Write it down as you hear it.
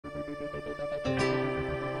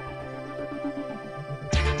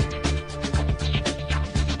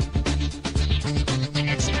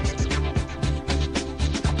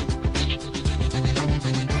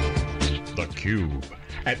theCUBE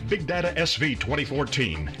at BigDataSV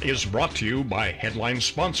 2014 is brought to you by headline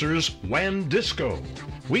sponsors WANDisco.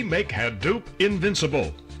 We make Hadoop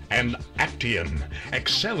invincible, and Actian,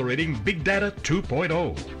 accelerating Big Data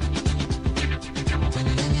 2.0.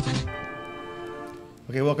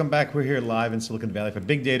 Okay, welcome back. We're here live in Silicon Valley for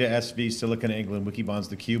BigDataSV, SiliconANGLE, and Wikibon's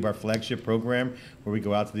theCUBE, our flagship program where we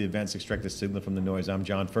go out to the events, extract the signal from the noise. I'm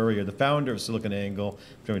John Furrier, the founder of SiliconANGLE.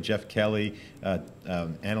 I'm joined with Jeff Kelly,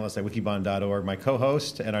 analyst at wikibon.org, my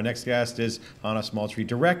co-host, and our next guest is Anna Smalltree,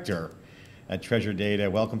 director at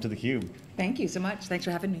TreasureData. Welcome to theCUBE. Thank you so much. Thanks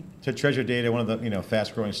for having me. So TreasureData, one of the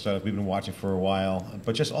fast-growing startups we've been watching for a while,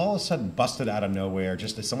 but just all of a sudden busted out of nowhere.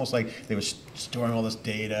 Just it's almost like they were storing all this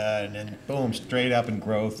data, and then boom, straight up in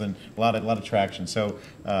growth and a lot of traction. So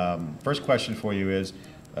first question for you is,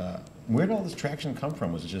 where did all this traction come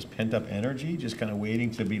from? Was it just pent-up energy, just kind of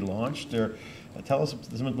waiting to be launched, or tell us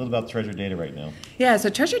a little about TreasureData right now. Yeah, so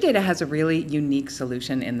TreasureData has a really unique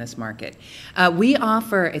solution in this market. We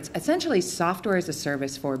offer, it's essentially software as a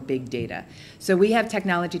service for big data. So we have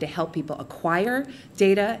technology to help people acquire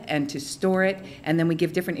data and to store it, and then we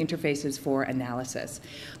give different interfaces for analysis.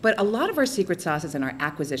 But a lot of our secret sauce is in our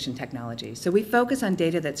acquisition technology. So we focus on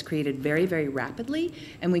data that's created very, very rapidly,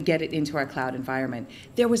 and we get it into our cloud environment.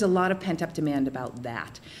 There was a lot of pent-up demand about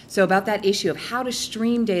that. So about that issue of how to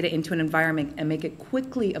stream data into an environment and make it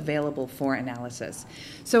quickly available for analysis.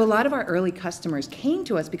 So a lot of our early customers came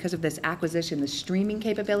to us because of this acquisition, the streaming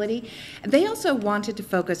capability. They also wanted to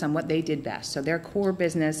focus on what they did best, so their core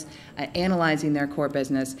business, analyzing their core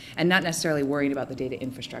business, and not necessarily worrying about the data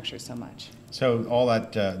infrastructure so much. So all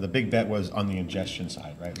that, the big bet was on the ingestion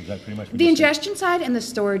side, right? Was that pretty much what the ingestion side and the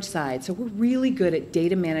storage side. So we're really good at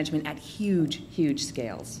data management at huge, huge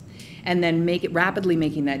scales, and then rapidly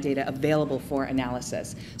making that data available for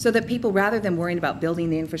analysis, so that people, rather than worrying about building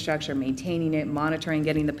the infrastructure, maintaining it, monitoring,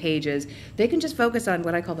 getting the pages, they can just focus on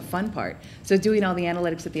what I call the fun part. So doing all the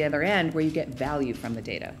analytics at the other end where you get value from the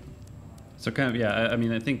data. So kind of, yeah, I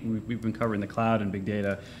mean, I think we've been covering the cloud and big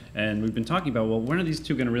data, and we've been talking about, well, when are these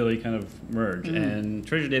two going to really kind of merge? Mm-hmm. And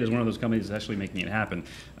TreasureData is one of those companies that's actually making it happen.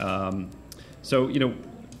 So,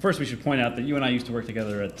 first, we should point out that you and I used to work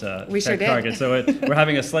together at Target, so we're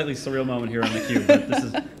having a slightly surreal moment here on theCUBE.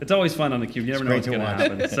 But it's always fun on theCUBE. You never know what's going to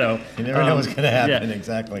happen. So you never know what's going to happen. Yeah.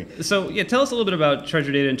 Exactly. So yeah, tell us a little bit about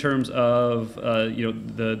TreasureData in terms of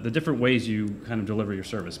the different ways you kind of deliver your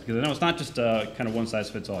service, because I know it's not just kind of one size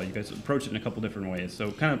fits all. You guys approach it in a couple different ways. So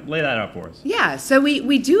kind of lay that out for us. Yeah. So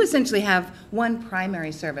we do essentially have one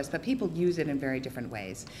primary service, but people use it in very different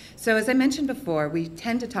ways. So as I mentioned before, we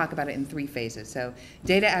tend to talk about it in three phases. So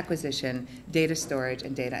data acquisition, data storage,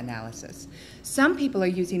 and data analysis. Some people are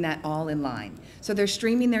using that all in line. So they're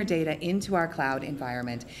streaming their data into our cloud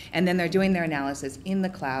environment, and then they're doing their analysis in the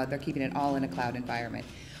cloud. They're keeping it all in a cloud environment.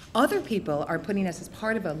 Other people are putting us as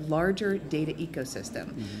part of a larger data ecosystem.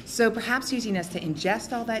 Mm-hmm. So perhaps using us to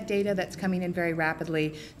ingest all that data that's coming in very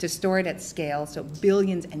rapidly, to store it at scale, so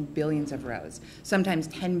billions and billions of rows, sometimes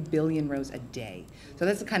 10 billion rows a day. So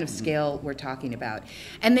that's the kind of scale we're talking about.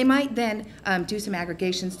 And they might then do some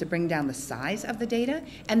aggregations to bring down the size of the data,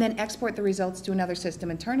 and then export the results to another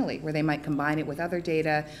system internally, where they might combine it with other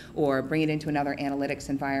data, or bring it into another analytics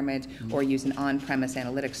environment, or use an on-premise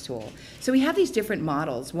analytics tool. So we have these different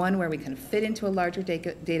models. One where we kind of fit into a larger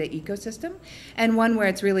data ecosystem, and one where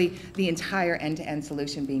it's really the entire end-to-end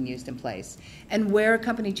solution being used in place. And where a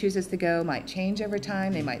company chooses to go might change over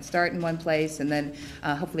time. They might start in one place, and then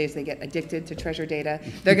hopefully as they get addicted to TreasureData,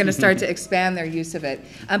 they're going to start to expand their use of it.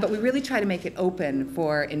 But we really try to make it open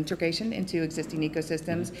for integration into existing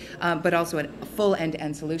ecosystems, but also a full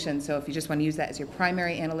end-to-end solution. So if you just want to use that as your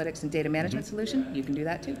primary analytics and data management solution, you can do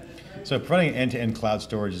that too. So providing end-to-end cloud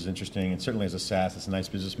storage is interesting, and certainly as a SaaS, it's a nice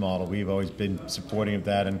business model. We've always been supporting of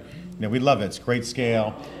that, and we love it. It's great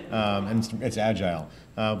scale, and it's agile.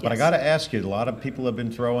 But yes. I got to ask you, a lot of people have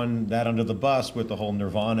been throwing that under the bus with the whole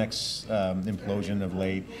Nirvanix implosion of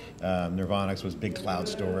late. Nirvanix was big cloud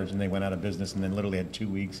storage, and they went out of business, and then literally had 2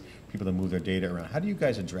 weeks people to move their data around. How do you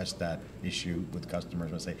guys address that issue with customers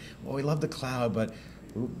when they say, well, we love the cloud, but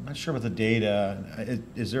we're not sure about the data?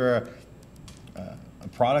 Is there a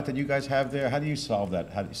product that you guys have there? How do you solve that?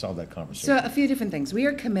 How do you solve that conversation? So a few different things. We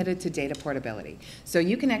are committed to data portability. So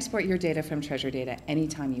you can export your data from TreasureData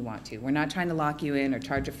anytime you want to. We're not trying to lock you in or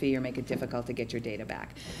charge a fee or make it difficult to get your data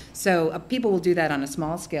back. So people will do that on a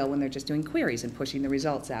small scale when they're just doing queries and pushing the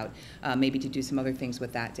results out, maybe to do some other things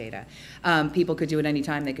with that data. People could do it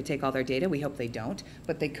anytime. They could take all their data. We hope they don't,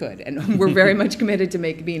 but they could. And we're very much committed to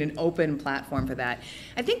being an open platform for that.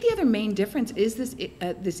 I think the other main difference is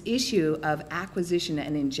this issue of acquisition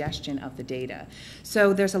and ingestion of the data.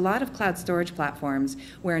 So there's a lot of cloud storage platforms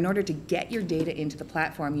where in order to get your data into the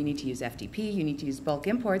platform, you need to use FTP, you need to use bulk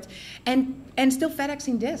imports, and still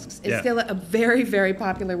FedExing disks is still a very, very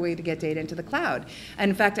popular way to get data into the cloud. And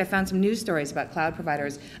in fact, I found some news stories about cloud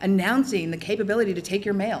providers announcing the capability to take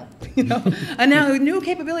your mail. And now a new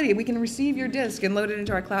capability, we can receive your disk and load it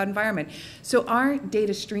into our cloud environment. So our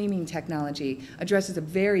data streaming technology addresses a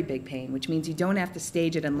very big pain, which means you don't have to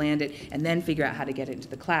stage it and land it and then figure out how to get it into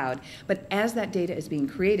the cloud. But as that data is being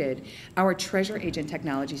created, our Treasure Agent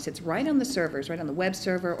technology sits right on the servers, right on the web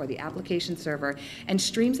server or the application server, and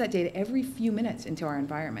streams that data every few minutes into our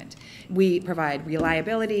environment. We provide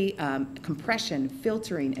reliability, compression,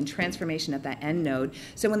 filtering, and transformation of that end node.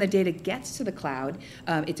 So when the data gets to the cloud,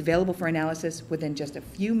 it's available for analysis within just a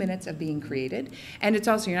few minutes of being created. And it's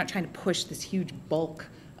also, you're not trying to push this huge bulk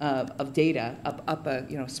of data up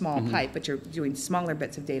a small pipe, but you're doing smaller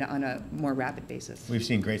bits of data on a more rapid basis. We've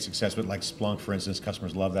seen great success with like Splunk, for instance.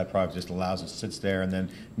 Customers love that product. It just allows it, sits there, and then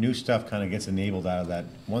new stuff kind of gets enabled out of that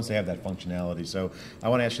once they have that functionality. So I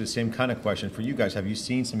want to ask you the same kind of question for you guys. Have you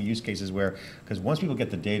seen some use cases where, because once people get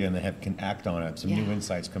the data and they can act on it, some new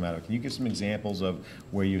insights come out of it. Can you give some examples of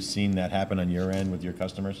where you've seen that happen on your end with your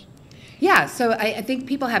customers? Yeah, so I think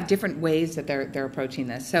people have different ways that they're approaching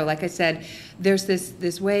this. So like I said, there's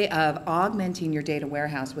this way of augmenting your data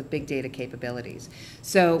warehouse with big data capabilities.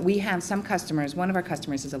 So we have some customers, one of our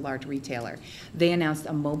customers is a large retailer. They announced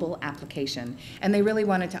a mobile application, and they really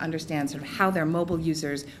wanted to understand sort of how their mobile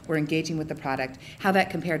users were engaging with the product, how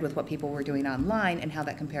that compared with what people were doing online, and how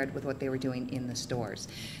that compared with what they were doing in the stores.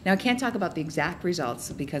 Now I can't talk about the exact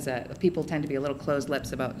results because people tend to be a little closed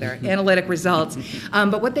lips about their analytic results,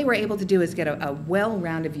 but what they were able to do is get a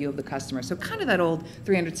well-rounded view of the customer. So kind of that old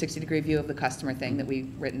 360-degree view of the customer thing that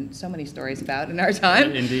we've written so many stories about in our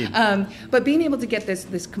time. Indeed. But being able to get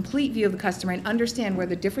this complete view of the customer and understand where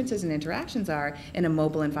the differences and interactions are in a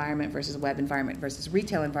mobile environment versus a web environment versus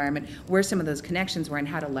retail environment, where some of those connections were, and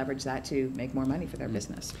how to leverage that to make more money for their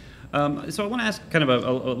business. So I want to ask kind of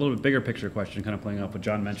a little bit bigger picture question, kind of playing off what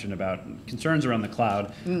John mentioned about concerns around the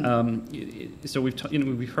cloud. So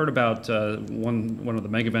we've heard about one of the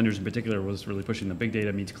mega vendors in particular was really pushing the big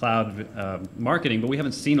data meets cloud marketing, but we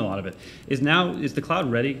haven't seen a lot of it. Is the cloud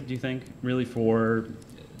ready, do you think, really for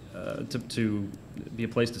to be a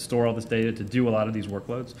place to store all this data, to do a lot of these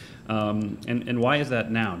workloads? And why is that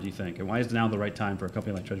now, do you think? And why is now the right time for a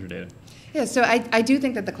company like TreasureData? Yeah, so I do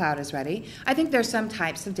think that the cloud is ready. I think there's some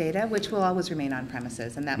types of data which will always remain on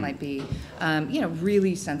premises, and that might be,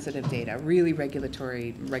 really sensitive data, really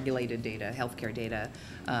regulated data, healthcare data,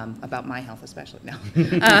 about my health especially. No,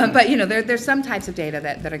 but there's some types of data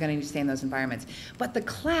that are going to need to stay in those environments. But the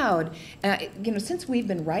cloud, since we've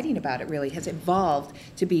been writing about it, really has evolved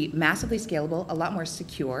to be massively scalable, a lot more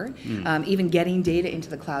secure. Even getting data into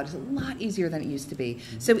the cloud is a lot easier than it used to be.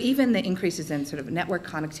 So even the increases in sort of network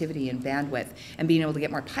connectivity and bandwidth and being able to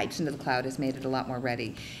get more pipes into the cloud has made it a lot more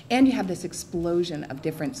ready. And you have this explosion of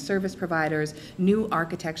different service providers, new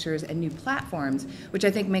architectures, and new platforms, which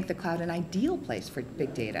I think make the cloud an ideal place for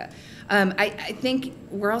big data. I think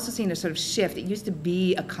we're also seeing a sort of shift. It used to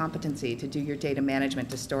be a competency to do your data management,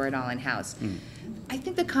 to store it all in-house. I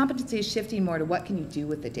think the competency is shifting more to what can you do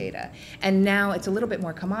with the data. And now it's a little bit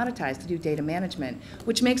more commoditized to do data management,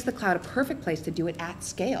 which makes the cloud a perfect place to do it at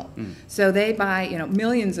scale. So they buy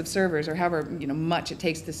millions of servers, or however much it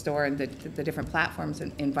takes to store in the different platforms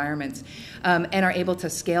and environments, and are able to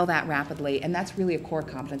scale that rapidly. And that's really a core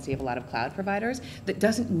competency of a lot of cloud providers that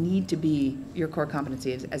doesn't need to be your core competency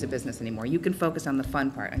as a business anymore. You can focus on the fun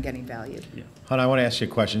part, on getting valued. Yeah. Han, I want to ask you a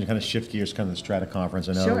question to kind of shift gears, kind of the Strata conference.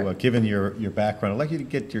 I know, sure. Given your background, I'd like you to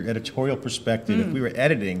get your editorial perspective. If we were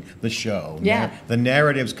editing the show, the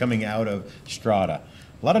narratives coming out of Strata.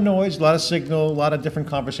 A lot of noise, a lot of signal, a lot of different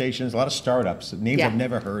conversations, a lot of startups, names I've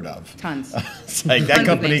never heard of. Tons. It's like that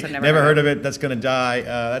company, never heard of it, that's going to die,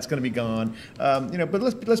 that's going to be gone. But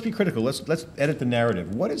let's be critical. Let's edit the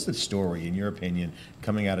narrative. What is the story, in your opinion,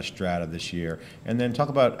 coming out of Strata this year? And then talk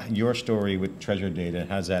about your story with TreasureData.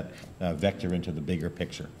 How does that vector into the bigger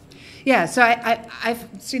picture? Yeah, so I've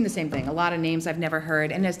seen the same thing. A lot of names I've never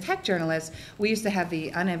heard. And as tech journalists, we used to have the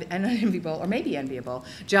unenviable, or maybe enviable,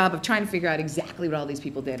 job of trying to figure out exactly what all these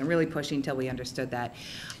people did and really pushing until we understood that.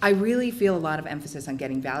 I really feel a lot of emphasis on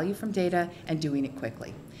getting value from data and doing it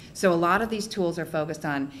quickly. So a lot of these tools are focused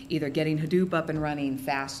on either getting Hadoop up and running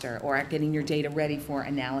faster or getting your data ready for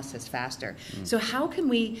analysis faster. So how can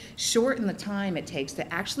we shorten the time it takes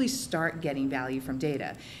to actually start getting value from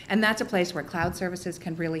data? And that's a place where cloud services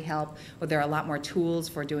can really help, where there are a lot more tools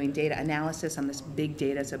for doing data analysis on this big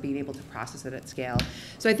data, so being able to process it at scale.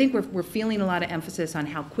 So I think we're feeling a lot of emphasis on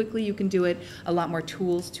how quickly you can do it, a lot more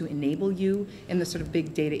tools to enable you in the sort of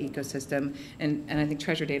big data ecosystem, and I think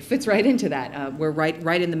TreasureData fits right into that. We're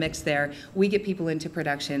right in the mix there. We get people into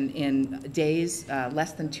production in days,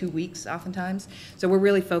 less than 2 weeks oftentimes. So we're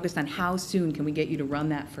really focused on how soon can we get you to run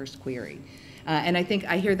that first query. And I think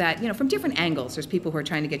I hear that from different angles. There's people who are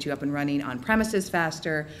trying to get you up and running on premises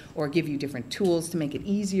faster or give you different tools to make it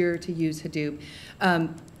easier to use Hadoop.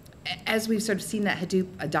 As we've sort of seen that Hadoop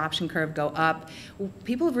adoption curve go up,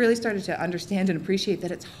 people have really started to understand and appreciate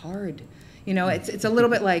that it's hard. It's a little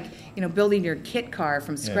bit like, building your kit car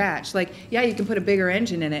from scratch. Like, yeah, you can put a bigger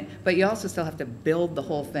engine in it, but you also still have to build the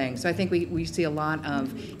whole thing. So I think we see a lot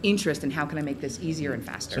of interest in how can I make this easier and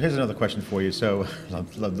faster. So here's another question for you. So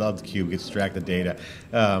love theCUBE, extract the data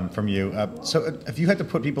from you. So if you had to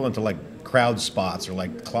put people into like crowd spots or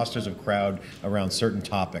like clusters of crowd around certain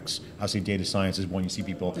topics, obviously data science is one, you see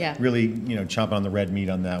people really chomping on the red meat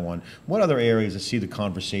on that one. What other areas do you see the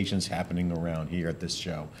conversations happening around here at this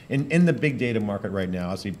show? In the big data market right now,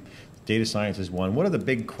 obviously data science is one. What are the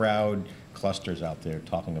big crowd clusters out there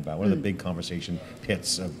talking about? What are the big conversation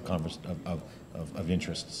pits of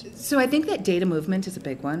interests? So I think that data movement is a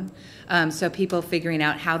big one. So people figuring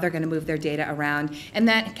out how they're going to move their data around, and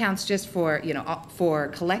that accounts just for for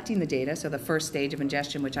collecting the data, so the first stage of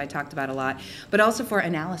ingestion, which I talked about a lot, but also for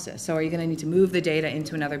analysis. So are you going to need to move the data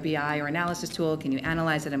into another BI or analysis tool? Can you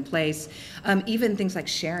analyze it in place? Even things like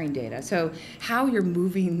sharing data. So how you're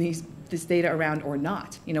moving this data around or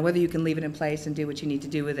not, whether you can leave it in place and do what you need to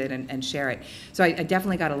do with it and share it. So I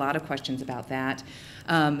definitely got a lot of questions about that.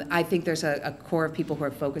 I think there's a core of people who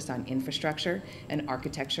are focused on infrastructure and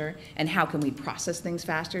architecture and how can we process things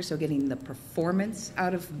faster, so getting the performance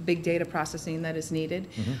out of big data processing that is needed,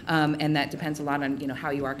 and that depends a lot on how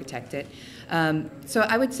you architect it. So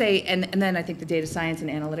I would say, and then I think the data science and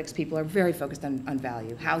analytics people are very focused on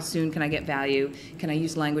value. How soon can I get value? Can I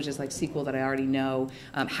use languages like SQL that I already know?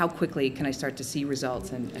 How quickly can I start to see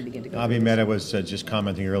results and begin to go? Avi Mehta was just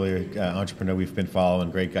commenting earlier, entrepreneur we've been following,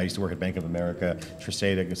 great guy, used to work at Bank of America,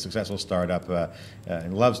 TreasureData, a successful startup,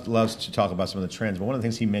 and loves to talk about some of the trends. But one of the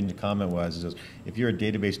things he made in the comment was if you're a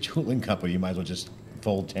database tooling company, you might as well just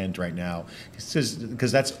fold tent right now,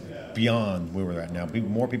 because that's beyond where we're at now.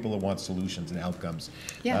 More people that want solutions and outcomes.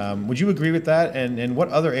 Yeah. Would you agree with that? And what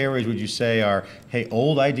other areas would you say are, hey,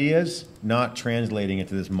 old ideas not translating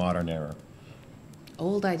into this modern era?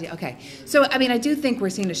 Old idea, okay. So, I do think we're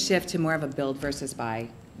seeing a shift to more of a build versus buy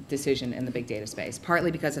decision in the big data space, partly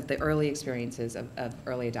because of the early experiences of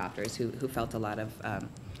early adopters who felt a lot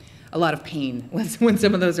of pain when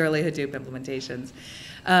some of those early Hadoop implementations.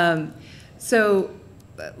 So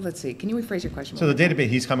let's see, can you rephrase your question? So the database,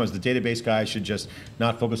 he's coming as the database guy should just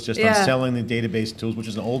not focus just on selling the database tools, which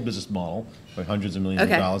is an old business model, like hundreds of millions of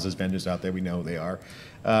dollars as vendors out there, we know they are.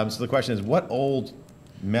 So the question is, what old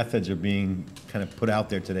methods are being kind of put out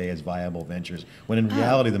there today as viable ventures, when in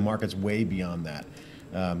reality the market's way beyond that?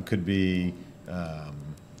 Could be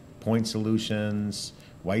point solutions,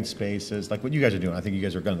 white spaces, like what you guys are doing. I think you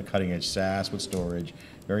guys are going to the cutting edge SaaS with storage.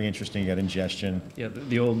 Very interesting. You got ingestion. Yeah,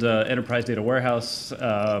 the old enterprise data warehouse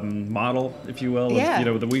model, if you will,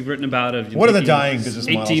 that we've written about. What are the dying business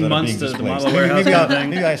models 18 that are months being to the displaced? model warehouse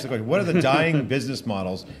Maybe I ask the question, what are the dying business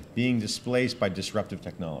models being displaced by disruptive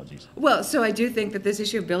technologies? Well, so I do think that this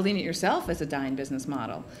issue of building it yourself is a dying business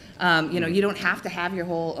model. You don't have to have your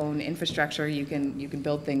whole own infrastructure. You can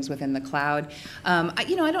build things within the cloud. I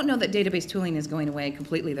don't know that database tooling is going away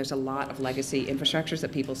completely. There's a lot of legacy infrastructures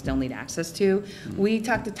that people still need access to. We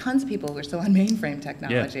talk to tons of people who are still on mainframe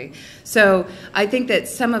technology. So I think that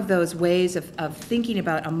some of those ways of thinking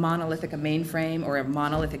about a mainframe or a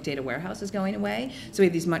monolithic data warehouse is going away. So we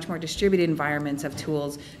have these much more distributed environments of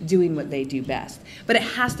tools doing what they do best. But it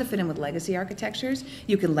has to fit in with legacy architectures.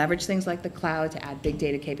 You can leverage things like the cloud to add big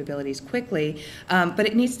data capabilities quickly, but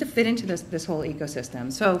it needs to fit into this whole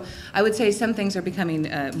ecosystem. So I would say some things are becoming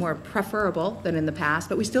more preferable than in the past,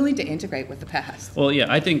 but we still need to integrate with the past. Well,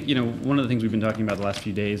 yeah, I think one of the things we've been talking about the last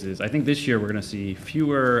few days is I think this year we're going to see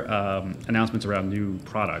fewer announcements around new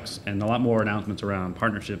products and a lot more announcements around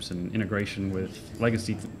partnerships and integration with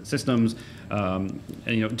legacy systems. And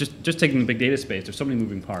just taking the big data space, there's so many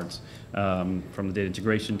moving parts, from the data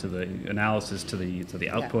integration to the analysis to the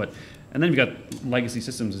output. And then you've got legacy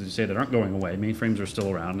systems, as you say, that aren't going away. Mainframes are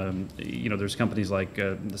still around. You know, there's companies like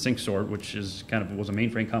the SyncSort, which is was a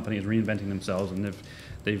mainframe company, is reinventing themselves, and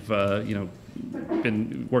they've you know,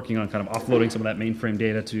 been working on kind of offloading some of that mainframe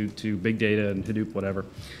data to big data and Hadoop, whatever.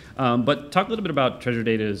 But talk a little bit about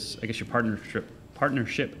TreasureData's, I guess, your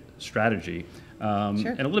partnership strategy, Sure.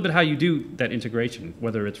 and a little bit how you do that integration,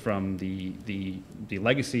 whether it's from the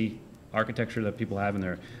legacy architecture that people have in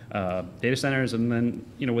their data centers, and then,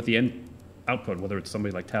 you know, with the end output, whether it's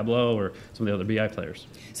somebody like Tableau or some of the other BI players.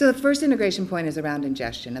 So the first integration point is around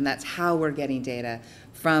ingestion, and that's how we're getting data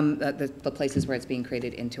from the places where it's being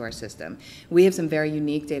created into our system. We have some very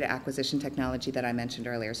unique data acquisition technology that I mentioned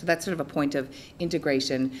earlier. So that's sort of a point of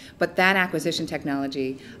integration. But that acquisition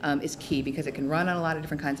technology is key because it can run on a lot of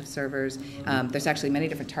different kinds of servers. There's actually many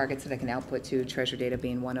different targets that it can output to, TreasureData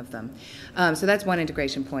being one of them. So that's one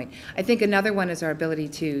integration point. I think another one is our ability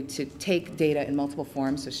to take data in multiple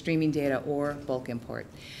forms, so streaming data or bulk import.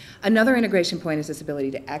 Another integration point is this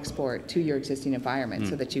ability to export to your existing environment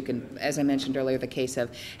so that you can, as I mentioned earlier, the case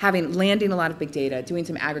of landing a lot of big data, doing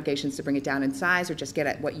some aggregations to bring it down in size or just get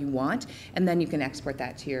at what you want, and then you can export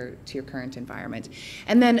that to your current environment.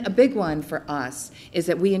 And then a big one for us is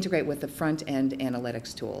that we integrate with the front-end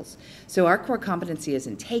analytics tools. So our core competency is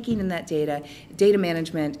in taking in that data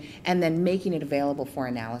management, and then making it available for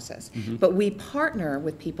analysis. But we partner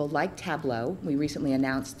with people like Tableau. We recently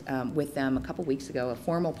announced with them a couple weeks ago a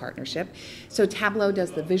formal partnership. So Tableau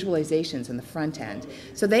does the visualizations in the front end.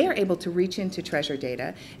 So they are able to reach into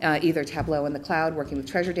TreasureData, either Tableau in the cloud working with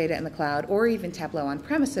TreasureData in the cloud, or even Tableau on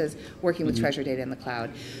premises working with TreasureData in the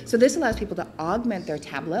cloud. So this allows people to augment their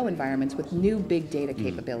Tableau environments with new big data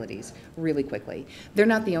capabilities really quickly. They're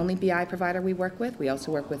not the only BI provider we work with. We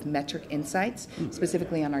also work with Metric Insights,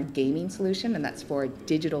 specifically on our gaming solution, and that's for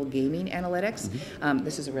digital gaming analytics.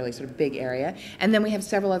 This is a really sort of big area. And then we have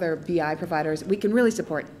several other BI providers. We can really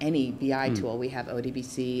support any BI tool. We have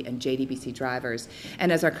ODBC and JDBC drivers,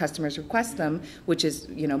 and as our customers request them, which is,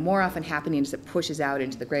 you know, more often happening as it pushes out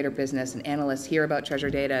into the greater business, and analysts hear about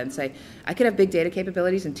TreasureData and say, I could have big data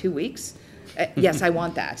capabilities in 2 weeks. Yes, I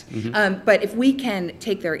want that. But if we can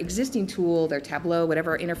take their existing tool, their Tableau,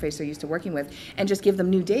 whatever interface they're used to working with, and just give them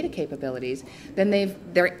new data capabilities, then they've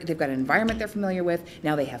got an environment they're familiar with.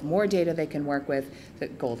 Now they have more data they can work with.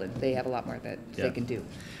 Golden. They have a lot more that they can do.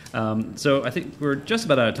 So I think we're just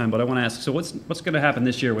about out of time, but I want to ask, so what's going to happen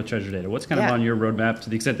this year with TreasureData? What's kind of on your roadmap to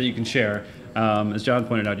the extent that you can share? As John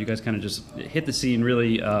pointed out, you guys kind of just hit the scene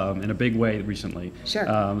really in a big way recently. Sure.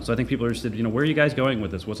 So I think people are interested, you know, where are you guys going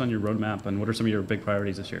with this? What's on your roadmap, and what are some of your big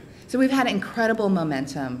priorities this year? So we've had incredible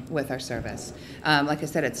momentum with our service. Like I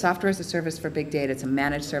said, it's software as a service for big data. It's a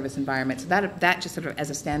managed service environment. So that just sort of as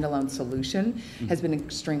a standalone solution has been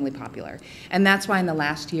extremely popular. And that's why in the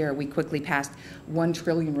last year we quickly passed 1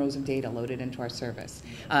 trillion rows of data loaded into our service,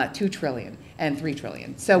 2 trillion and 3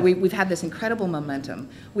 trillion. So we've had this incredible momentum.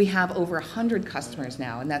 We have over 100 customers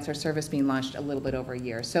now, and that's our service being launched a little bit over a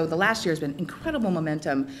year. So the last year has been incredible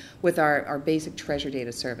momentum with our basic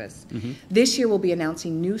TreasureData service. This year we'll be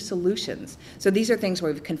announcing new solutions. So these are things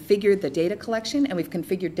where we've configured the data collection and we've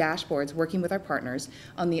configured dashboards working with our partners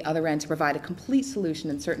on the other end to provide a complete solution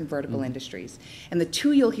in certain vertical industries. And the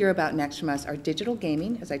 2 you'll hear about next from us are digital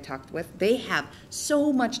gaming, as I talked with. They have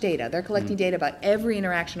so much data. They're collecting data about every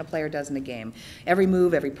interaction a player does in a game, every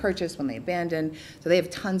move, every purchase, when they abandon. So they have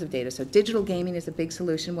tons of data. So digital gaming is a big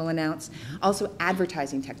solution we'll announce. Also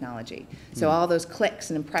advertising technology. So all those clicks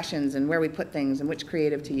and impressions and where we put things and which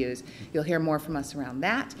creative to use. You'll hear more from us around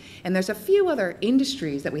that. And there's a few other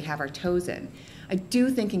industries that we have our toes in. I do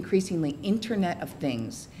think increasingly Internet of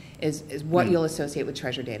Things is what you'll associate with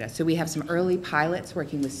TreasureData. So we have some early pilots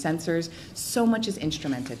working with sensors. So much is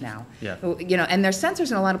instrumented now. You know, and there's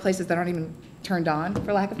sensors in a lot of places that aren't even turned on,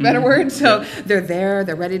 for lack of a better word. So they're there,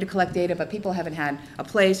 they're ready to collect data, but people haven't had a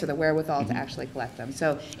place or the wherewithal to actually collect them.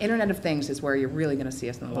 So Internet of Things is where you're really going to see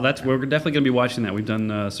us in the long term. We're definitely going to be watching that. We've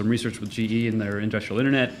done some research with GE and their industrial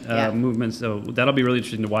internet movement, so that'll be really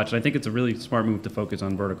interesting to watch. And I think it's a really smart move to focus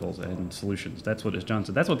on verticals and solutions. That's what, as John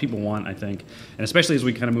said, that's what people want, I think. And especially as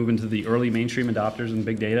we kind of move into the early mainstream adopters in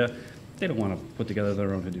big data, they don't want to put together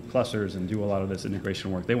their own Hadoop clusters and do a lot of this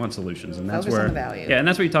integration work. They want solutions, and that's where, on the value. And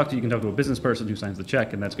that's where you can talk to a business person who signs the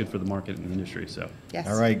check, and that's good for the market and the industry. So, yes.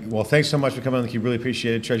 All right. Well, thanks so much for coming on theCUBE. Really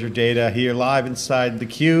appreciate it. TreasureData here live inside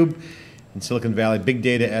theCUBE in Silicon Valley.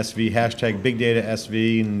 BigDataSV, hashtag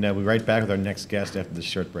BigDataSV, and we'll be right back with our next guest after this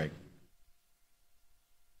short break.